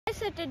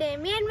So today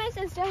me and my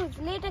sister, who's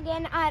late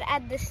again, are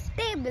at the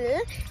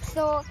stable.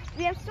 So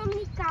we have so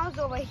many cows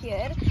over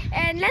here,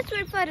 and let's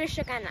wait for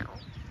Rishika now.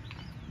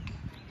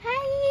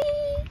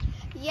 Hi!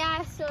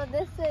 Yeah, so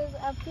this is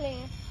a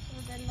place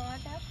with a lot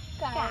of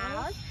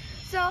cows.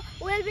 So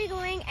we'll be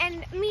going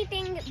and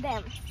meeting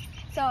them.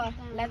 So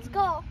let's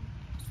go.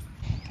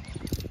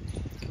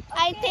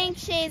 I think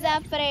she's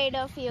afraid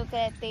of you,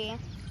 Kriti.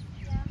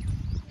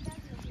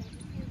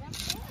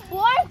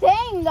 Poor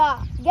thing!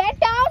 Get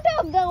out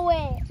of the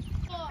way!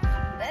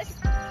 This is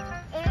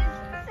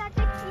such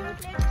a cute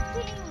little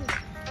thing.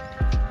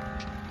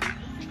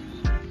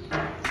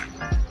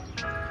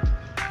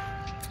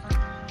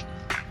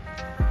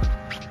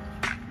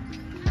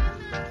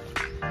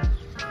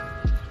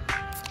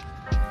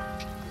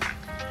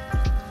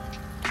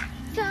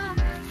 So,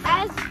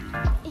 as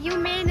you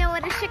may know,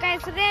 Rishika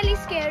is really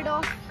scared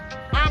of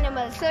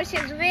animals, so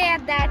she's way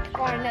at that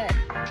corner.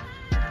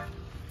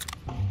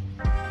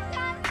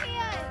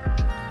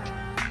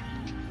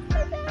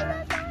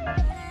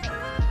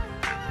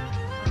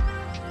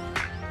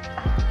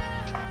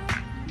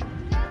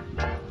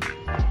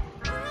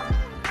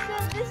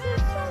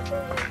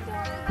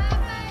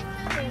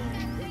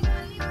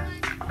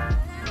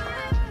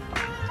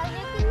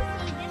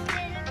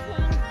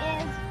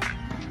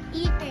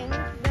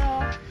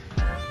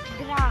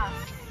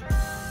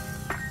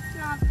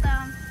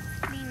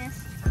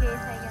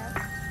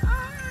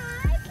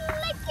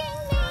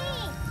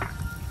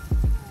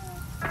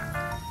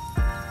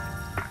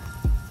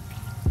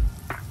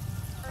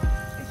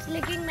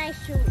 Licking my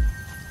shoe.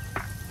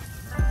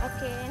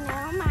 Okay,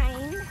 never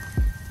mind.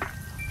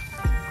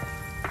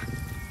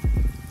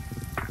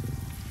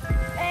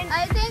 And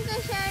I think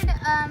we should,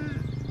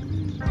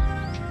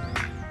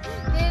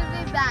 we'll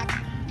be back.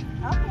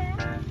 okay.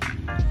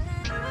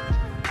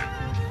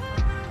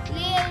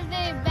 We'll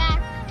be back.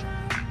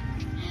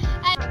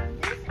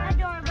 This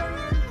adorable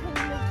little thing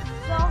looks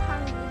so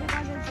hungry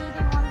because it's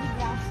eating all the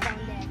grass down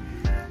there.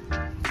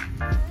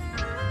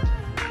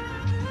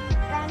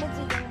 And it's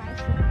eating my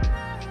shoe.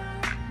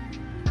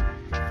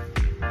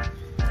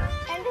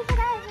 And this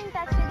guy hasn't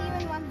touched it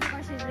even once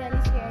because she's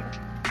really scared.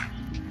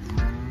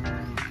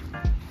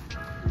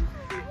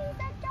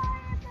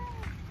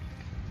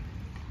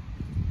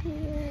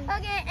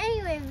 Okay,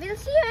 anyway, we'll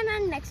see you in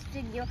our next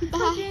video.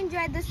 Hope you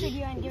enjoyed this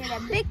video and give it a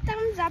big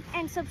thumbs up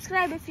and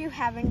subscribe if you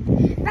haven't.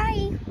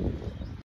 Bye!